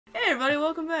everybody,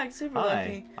 welcome back to Super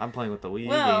Lucky. I'm playing with the Wii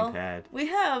gamepad. We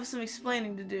have some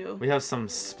explaining to do. We have some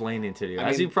explaining to do.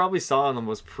 As you probably saw in the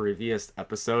most previous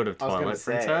episode of Twilight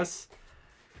Princess,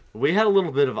 we had a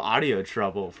little bit of audio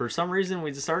trouble. For some reason,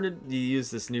 we just started to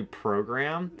use this new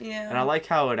program. Yeah. And I like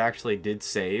how it actually did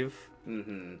save.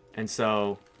 Mm-hmm. And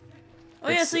so... Oh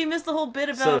yeah, so you missed the whole bit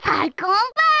about...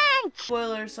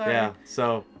 Spoilers, sorry. Yeah,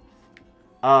 so...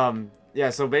 Yeah,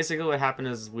 so basically what happened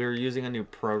is we were using a new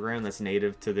program that's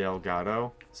native to the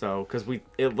Elgato. So, because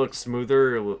it looked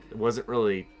smoother, it wasn't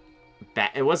really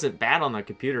bad. It wasn't bad on the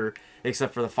computer,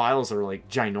 except for the files are like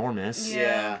ginormous.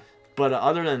 Yeah. But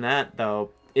other than that,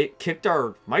 though, it kicked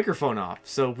our microphone off.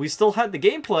 So we still had the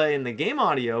gameplay and the game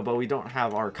audio, but we don't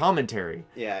have our commentary.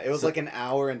 Yeah, it was like an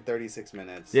hour and 36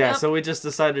 minutes. Yeah, so we just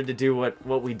decided to do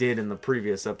what we did in the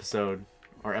previous episode.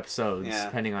 Or episodes,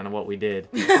 depending on what we did.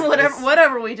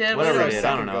 whatever we did. Whatever we did,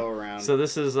 I don't know. So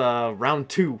this is round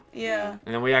 2. Yeah.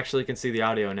 And then we actually can see the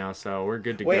audio now, so we're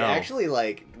good to go. Wait, actually,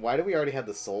 like, why do we already have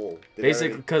the soul?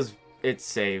 Basically, because it's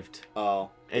saved.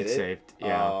 Oh. It's saved,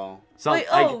 yeah. Oh. So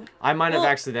I might have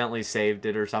accidentally saved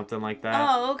it or something like that.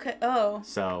 Oh, okay. Oh.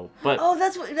 So, but... Oh,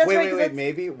 that's right. Wait,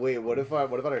 maybe... Wait, what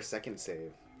about our second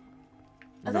save?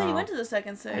 I thought you went to the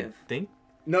second save. I think...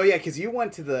 No, yeah, because you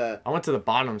went to the... I went to the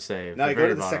bottom save. No, you go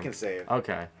to the second save.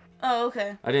 Okay. Oh,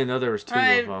 okay. I didn't know there was 2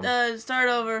 of them. Start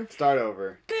over. Start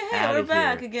over. Okay, hey, we're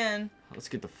back again. Let's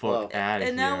get the fuck out of here.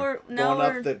 And now we're...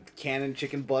 Going up the cannon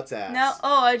chicken butt's ass. Now,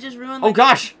 I just ruined... Oh,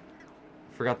 gosh!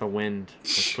 Forgot the wind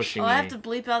was pushing me. I have to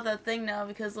bleep out that thing now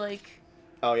because, like...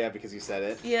 Oh, yeah, because you said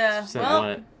it? Yeah. Said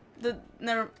well, what?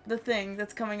 The thing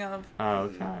that's coming up. Oh,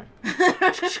 okay.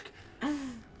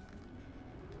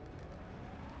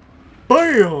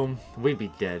 BAM! We'd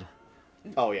be dead.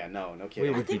 Oh, yeah, no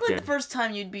kidding. I think, like, the first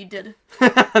time you'd be dead.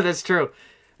 That's true.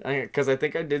 Because I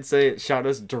think I did say it shot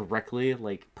us directly,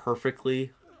 like,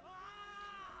 perfectly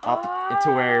up to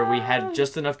where we had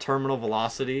just enough terminal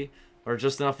velocity, or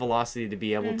just enough velocity to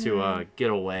be able to get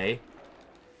away.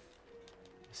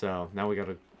 So, now we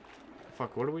gotta...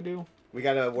 Fuck, what do we do? We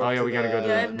gotta work we gotta go to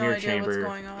the mirror chamber. What's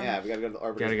going on. Yeah, we gotta go to the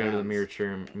arbiter's Gotta go to the mirror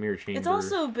chamber. It's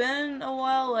also been a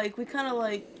while, like, we kind of,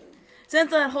 like...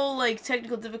 Since that whole, like,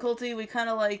 technical difficulty, we kind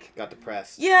of, like... Got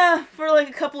depressed. Yeah, for, like,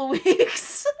 a couple of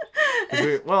weeks. Well,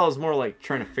 it was more like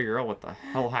trying to figure out what the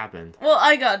hell happened. Well,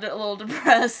 I got a little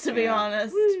depressed, to be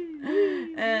honest.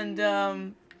 And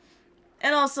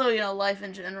also, you know, life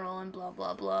in general and blah,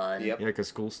 blah, blah. And Yep. Yeah, because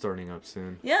school's starting up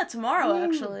soon. Yeah, tomorrow,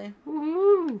 actually.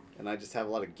 Woohoo! And I just have a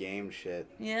lot of game shit.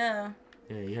 Yeah.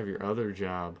 Yeah, you have your other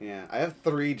job. Yeah, I have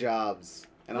 3 jobs.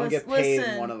 And I don't get paid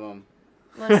in one of them.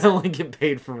 I only get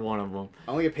paid for one of them.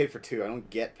 I only get paid for 2. I don't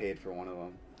get paid for one of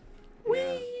them.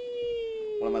 Yeah.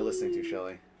 What am I listening to,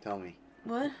 Shelly? Tell me.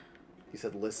 What? You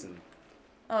said listen.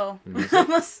 Oh. The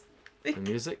music? The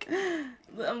music?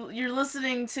 You're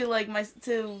listening to, like, my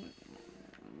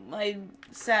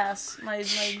sass. My...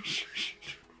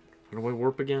 How do I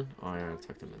warp again? Oh, yeah, I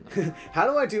tucked him in there. How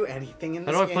do I do anything in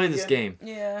this game? How do I play this game?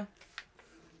 Yeah.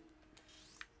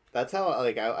 That's how,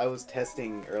 like, I was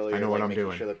testing earlier, I know what I'm making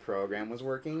doing. sure the program was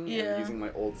working. Yeah. And using my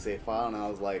old save file, and I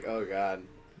was like, oh, God.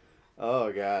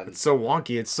 Oh, God. It's so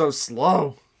wonky. It's so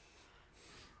slow.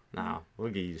 Nah, we'll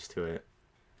get used to it.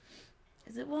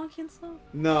 Is it wonky and slow?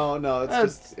 No, it's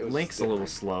just... It was Link's a little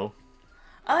slow.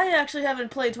 I actually haven't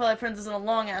played Twilight Princess in a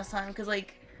long-ass time, because,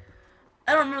 like,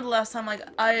 I don't remember the last time, like,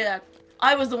 I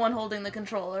was the one holding the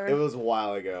controller. It was a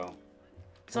while ago.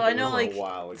 So I know, like...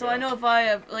 So I know if I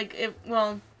have, like,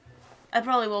 well... I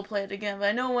probably will play it again, but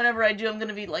I know whenever I do, I'm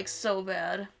gonna be, like, so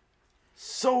bad.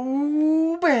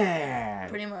 So bad!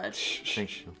 Pretty much.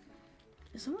 Thank you.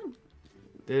 Is someone...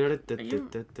 Are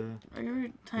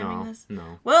you timing this?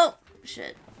 No. Well,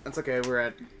 shit. That's okay, we're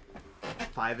at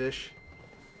 5-ish.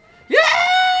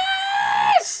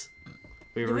 Yes!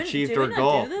 We've achieved our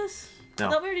goal. Did we do this? No. I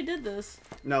thought we already did this.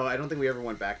 No, I don't think we ever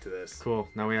went back to this. Cool,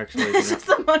 now we actually... It's just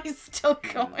the money's still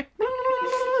going.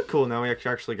 Cool, now we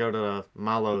actually go to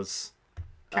Malo's...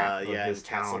 yeah, his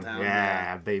town.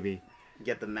 Yeah, baby.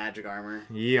 Get the magic armor.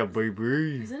 Yeah,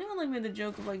 baby. Has anyone, like, made the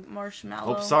joke of, like,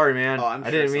 marshmallow? Oh, sorry, man. Oh, I'm I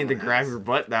sure didn't mean to someone grab has. your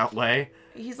butt that way.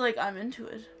 He's like, I'm into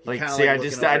it. Like, Kinda, see, like,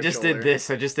 I just did this.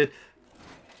 I just did...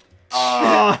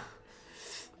 I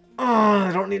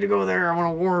don't need to go there. I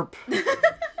want to warp.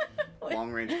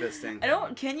 Long range fisting. I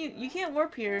don't... Can you... You can't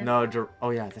warp here. No, oh,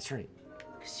 yeah, that's right.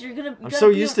 Because you're gonna... I'm so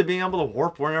used to being able to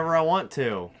warp whenever I want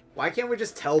to. Why can't we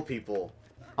just tell people?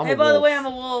 Hey, by the way, I'm a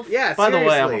wolf. Yeah, by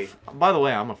seriously. the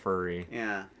way, I'm a furry.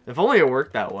 Yeah. If only it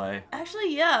worked that way.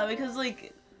 Actually, yeah, because,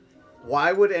 like...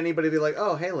 Why would anybody be like,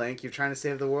 oh, hey, Link, you're trying to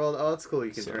save the world? Oh, it's cool,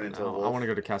 you can turn into a wolf. I want to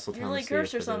go to Castle Town. You're, like,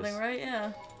 cursed or something, right?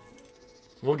 Yeah.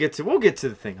 We'll get to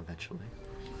the thing eventually.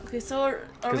 Okay, so are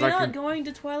we 'Cause I not can- going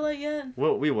to Twilight yet?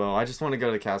 We will. I just want to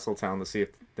go to Castle Town to see if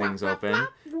things open.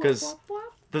 Because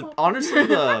honestly,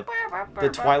 the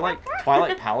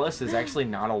Twilight Palace is actually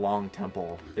not a long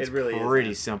temple. It's really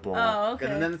pretty isn't. simple. Oh, okay.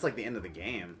 And then it's like the end of the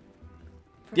game.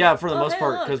 Yeah, for the Oh, most hey,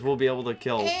 part, look. because we'll be able to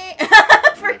kill.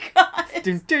 I forgot.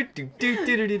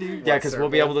 Yeah, because we'll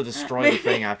be able to destroy the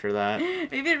thing after that.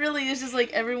 Maybe it really is just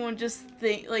like everyone just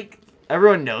think like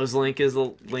Everyone knows Link is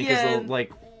Yeah,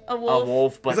 like a a wolf.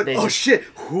 wolf, but It's like, they oh just, shit!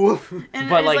 Woof. And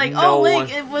But, it's like, like, no oh, Link,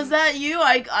 one- was that you?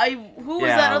 Who was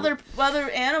Yeah. that other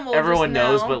animal? everyone just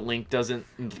knows, now? but Link doesn't.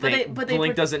 Think, but they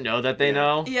Link doesn't know that they Yeah.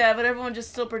 know. Yeah, but everyone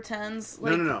just still pretends.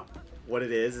 Like, No. What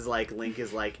it is like Link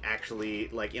is like actually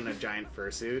like in a giant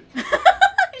fursuit.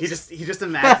 He just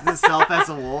imagines himself as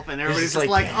a wolf, and everybody's just just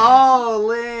like, like, "Oh,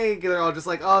 Link!" And they're all just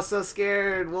like, "Oh, so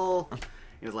scared, wolf."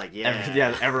 He was like, "Yeah,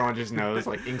 Yeah, everyone just knows,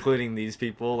 like, including these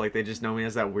people. Like, they just know me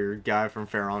as that weird guy from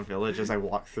Pharaoh Village as I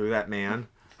walk through that man.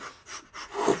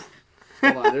 Hold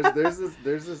on, there's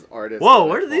this artist. Whoa, that I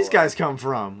where did these follow. guys come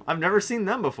from? I've never seen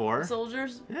them before.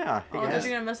 soldiers. Yeah. Oh, I guys. thought you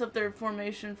were gonna mess up their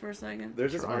formation for a second.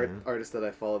 There's this Trying. artist that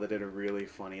I follow that did a really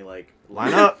funny like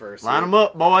Line up. fursuit. Line them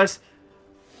up, boys.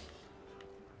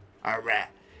 Alright.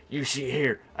 You see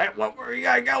here. Hey, where you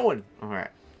guys going? Alright.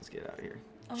 Let's get out of here.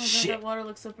 Oh my god, Shit. that water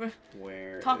looks so pretty.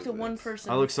 Where Talk is to one this?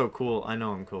 person. I look so cool. I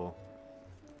know I'm cool.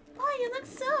 Oh, you look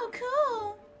so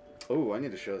cool. Oh, I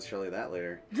need to show Shelly that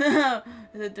later.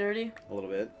 Is it dirty? A little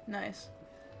bit. Nice.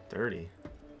 Dirty.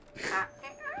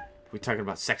 We talking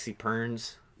about sexy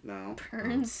perns? No.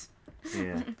 Perns.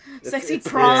 Yeah. Sexy it's-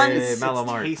 prawns. Hey, Mallow It's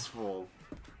Mart. tasteful.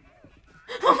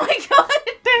 Oh my god.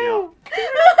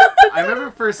 I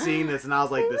remember first seeing this and I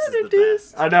was like, "This is the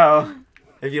best." I know.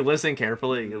 If you listen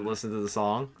carefully, you can listen to the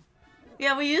song.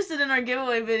 Yeah, we used it in our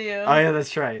giveaway video. Oh yeah,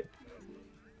 that's right.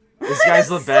 This guy's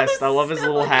the So best. I love his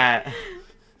little silly. hat.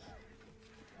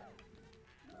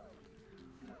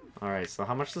 Alright, so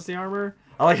how much does the armor?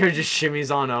 I like how it just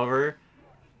shimmies on over.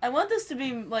 I want this to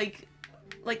be like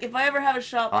if I ever have a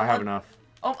shop. I have want- enough.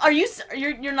 Oh, are you?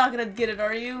 You're not gonna get it,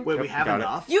 are you? Wait, we Yep, have got it.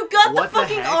 enough? You got What the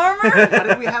fucking heck? armor? How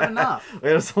did we have enough?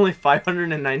 It was only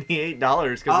 $598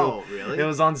 because Oh, really? it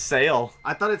was on sale.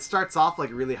 I thought it starts off like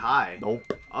really high. Nope.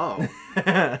 Oh.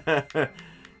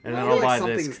 And then I feel I'll like buy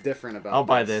something's this. different about I'll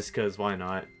buy this because why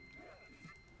not?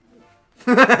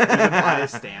 You can buy a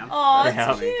stamp. Oh, Yeah.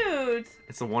 that's cute.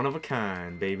 It's a one of a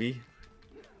kind, baby.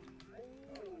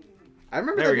 I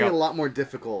remember There that we being go. a lot more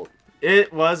difficult.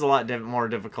 It was a lot more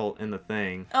difficult in the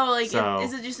thing. Oh, like So-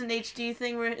 is it just an HD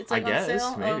thing where it's like I guess,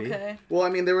 on sale? maybe. Okay. Well, I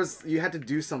mean, you had to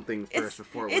do something first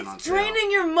before it went on It's sale.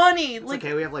 draining your money. It's Like,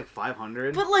 okay, we have like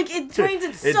 500. but like it drains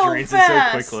it It so drains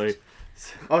fast. it so quickly.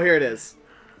 Oh, here it is.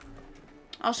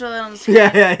 I'll show that on the screen.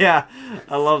 Yeah.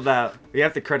 I love that. You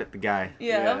have to credit the guy.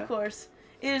 Yeah, Yeah. of course.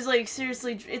 It is like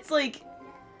seriously. It's like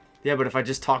Yeah, but if I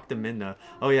just talk to Minna.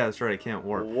 Oh yeah, that's right. I can't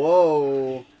warp.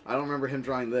 Whoa. I don't remember him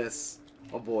drawing this.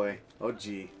 Oh, boy. Oh,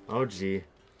 gee. Oh gee.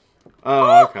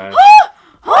 Oh okay.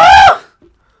 oh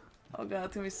god,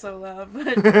 it's gonna be so loud.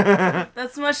 But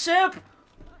that's my ship.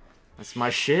 That's my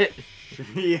shit.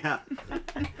 Yeah.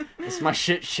 That's my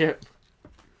ship.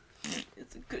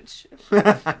 It's a good ship.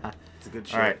 It's a good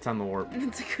shit. All right, time to warp.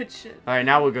 It's a good ship. All right,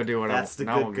 now we'll go do what That's the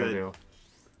now good we'll go good.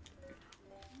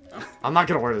 do. I'm not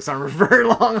gonna wear this armor very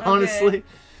long, honestly.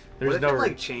 There's What if no it,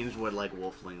 like, changed what, like,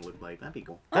 Wolfling looked like? That'd be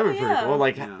cool. That'd be Oh, pretty yeah. cool.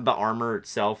 Like Yeah. the armor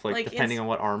itself, like Like, depending it's- on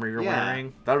what armor you're Yeah.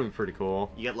 wearing, that would be pretty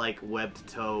cool. You get, like, webbed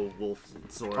toe wolf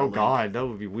sword. Oh Link. god, that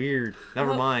would be weird.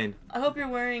 Never Well, mind. I hope you're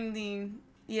wearing the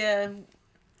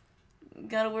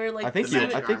Gotta wear like. I think the you.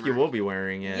 magic I think you armor. will be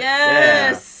wearing it.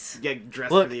 Yes. Get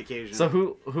dressed Look, for the occasion. So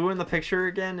who in the picture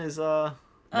again is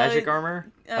magic armor?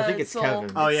 I think it's Soul.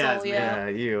 Kevin. Oh, yeah, Soul, it's me. Yeah,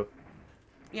 you.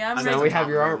 Yeah, I'm I So know now ready. we the have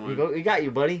your top arm. one. We got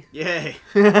you, buddy. Yay.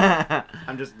 you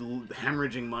I'm just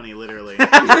hemorrhaging money, literally.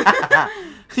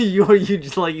 you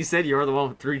just like you said, you're the one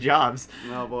with 3 jobs.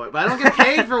 Oh, boy. But I don't get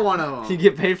paid for one of You them.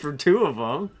 get paid for 2 of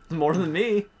them. More than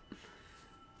me.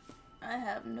 I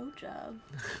have no job.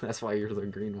 That's why you're the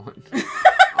green one.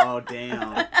 Oh,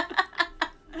 damn.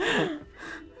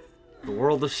 The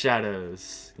world of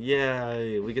shadows.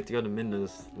 Yeah, we get to go to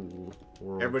Minna's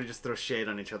world. Everybody just throws shade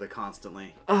on each other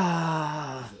constantly.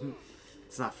 Ah,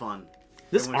 It's not fun.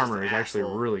 this Everyone's just armor an is actually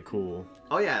asshole. really cool.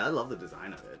 Oh, yeah, I love the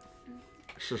design of it.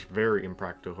 It's just very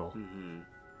impractical. Mm-hmm.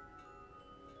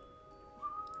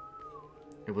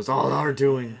 It was all our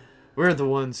doing. We're the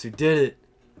ones who did it.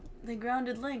 They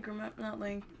grounded Link, remember? Not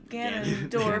Link.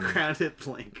 Ganondorf. Grounded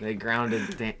Link. They grounded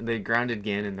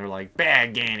Ganon. They're like,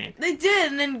 bad Ganon. They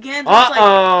did, and then Ganondorf's like,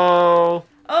 Uh-oh!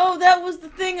 Oh, that was the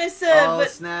thing I said, Oh, but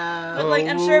snap. but like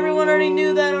I'm sure everyone already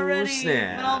knew that already.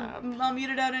 Snap. But I'll mute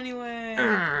it out anyway.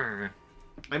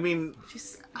 I mean,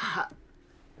 She's...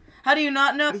 How do you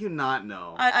not know? how do you not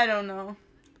know? I don't know.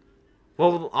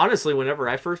 Well, honestly, whenever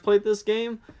I first played this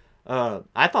game,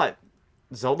 I thought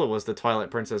Zelda was the Twilight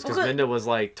Princess because Minda was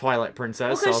like Twilight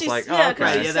Princess. So I was like, oh, okay.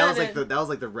 Right, yeah, that was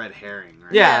like the red herring,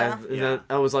 right? Yeah.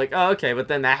 I was like, oh, okay. But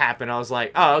then that happened. I was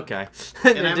like, oh, okay.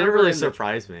 And it didn't really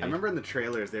surprise me. I remember in the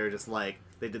trailers they were just like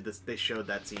they showed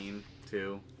that scene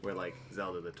too, where like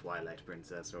Zelda the Twilight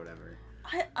Princess or whatever.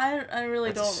 I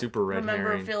really That's don't super red remember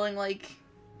herring. feeling like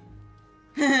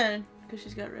because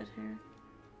she's got red hair.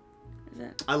 Is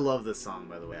it? I love this song,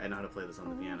 by the way. I know how to play this on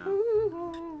the piano.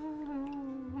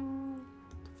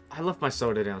 I left my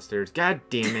soda downstairs. God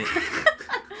damn it.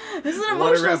 This is an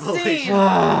What a emotional scene. revelation.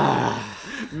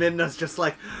 Midna's just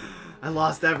like, I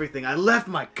lost everything. I left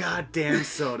my goddamn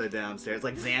soda downstairs.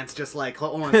 Like Xant's just like,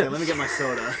 hold on a second, let me get my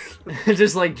soda.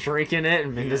 Just like drinking it,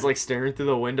 and Minda's like staring through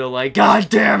the window like, God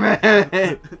damn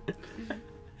it!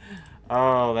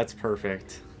 Oh, that's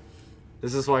perfect.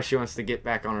 This is why she wants to get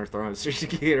back on her throne, so she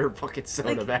can get her fucking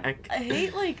soda back. I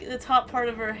hate like the top part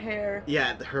of her hair.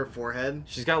 Yeah, her forehead.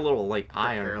 She's got a little like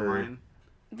eye on her. Hairline.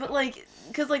 But like,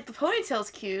 cause like the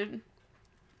ponytail's cute.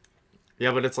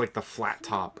 Yeah, but it's like the flat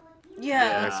top.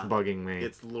 Yeah. That's bugging me.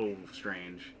 It's a little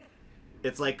strange.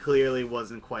 It's like clearly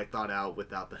wasn't quite thought out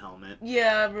without the helmet.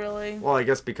 Yeah, really. Well, I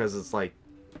guess because it's like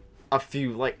a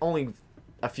few, like only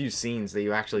a few scenes that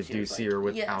you actually do see her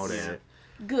without yes. it.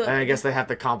 Good. And I guess they have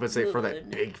to compensate for that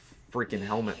Good. big freaking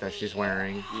helmet that she's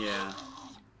wearing. Yeah.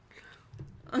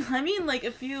 I mean, like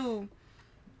if you've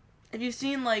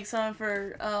seen like some of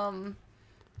her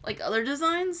like other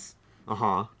designs,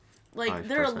 Uh-huh. like Oh,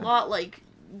 they're a firsthand. lot like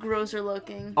grosser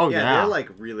looking. Oh, Yeah, yeah. they're like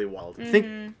really wild.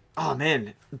 Think, oh,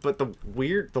 man. But the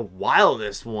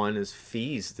wildest one is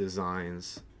Fee's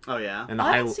designs. Oh yeah. And the,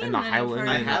 I haven't seen and the any of Highland.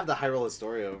 her. I have the Hyrule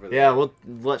Astoria over there. Yeah, we'll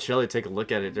let Shelly take a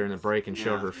look at it during the break and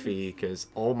show Yeah. her Fee, because,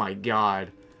 oh my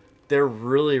god. They're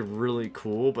really, really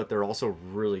cool, but they're also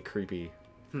really creepy.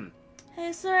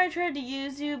 Hey, sorry I tried to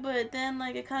use you, but then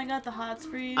like I kind of got the hots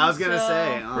for you. I was gonna so...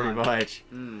 say. Pretty much.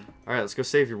 Mm. Alright, let's go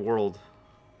save your world.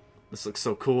 This looks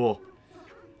so cool.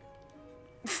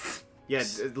 Yeah,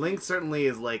 Link certainly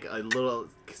is like a little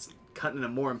cutting a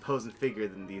more imposing figure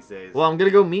than these days. Well, I'm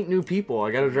gonna go meet new people.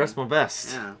 I gotta dress my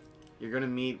best. Yeah. You're gonna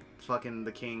meet fucking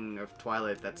the king of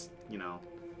Twilight that's, you know,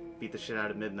 beat the shit out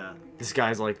of Midna. This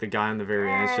guy's like the guy on the very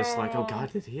end. It's just like, oh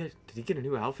god, did he get a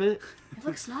new outfit? It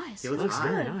looks nice. It It looks looks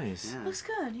very good. nice. Yeah. Looks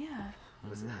good, yeah.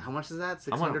 How much is that?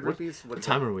 I wanna- 600 rupees? What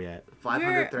time are we at?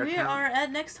 500 third We count? are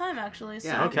at next time actually. So.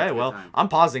 Yeah, Okay, it's a good well, time. I'm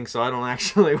pausing so I don't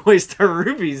actually waste our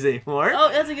rupees anymore.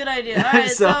 Oh, that's a good idea. All right,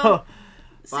 so,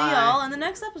 see Bye. y'all in the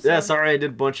next episode. yeah, sorry I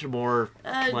did a bunch more,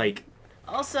 like,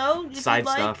 Also, if Side you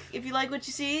like, stuff. if you like what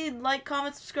you see, like,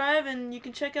 comment, subscribe, and you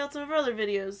can check out some of our other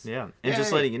videos. yeah. And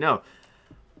just Yay. letting you know,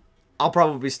 I'll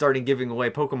probably be starting giving away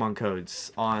Pokemon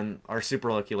codes on our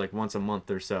Super Lucky like once a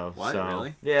month or so. What, so,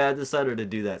 really? Yeah, I decided to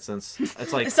do that since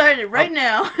it's like I started it right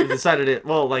now. I decided it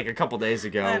like a couple days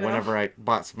ago I know. whenever I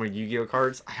bought some more Yu-Gi-Oh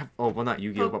cards. I have not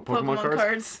Yu-Gi-Oh but Pokemon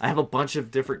cards. I have a bunch of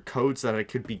different codes that I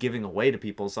could be giving away to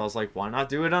people, so I was like, why not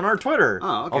do it on our Twitter?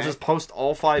 Oh, okay. I'll just post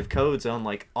all 5 codes on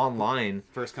like online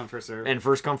First come, first serve. and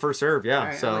first come first serve. Yeah,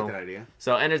 Alright, so I like that idea.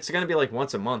 so and it's gonna be like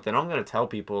once a month, and I'm gonna tell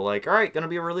people like, all right, gonna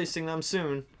be releasing them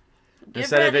soon. Get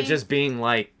Instead of ready. it just being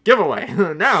like giveaway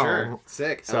now. Sure.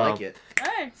 Sick. So- I like it. All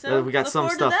right, so We got look some forward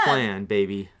to stuff that. planned,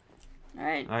 baby. All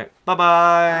right, All right,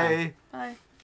 bye-bye. bye.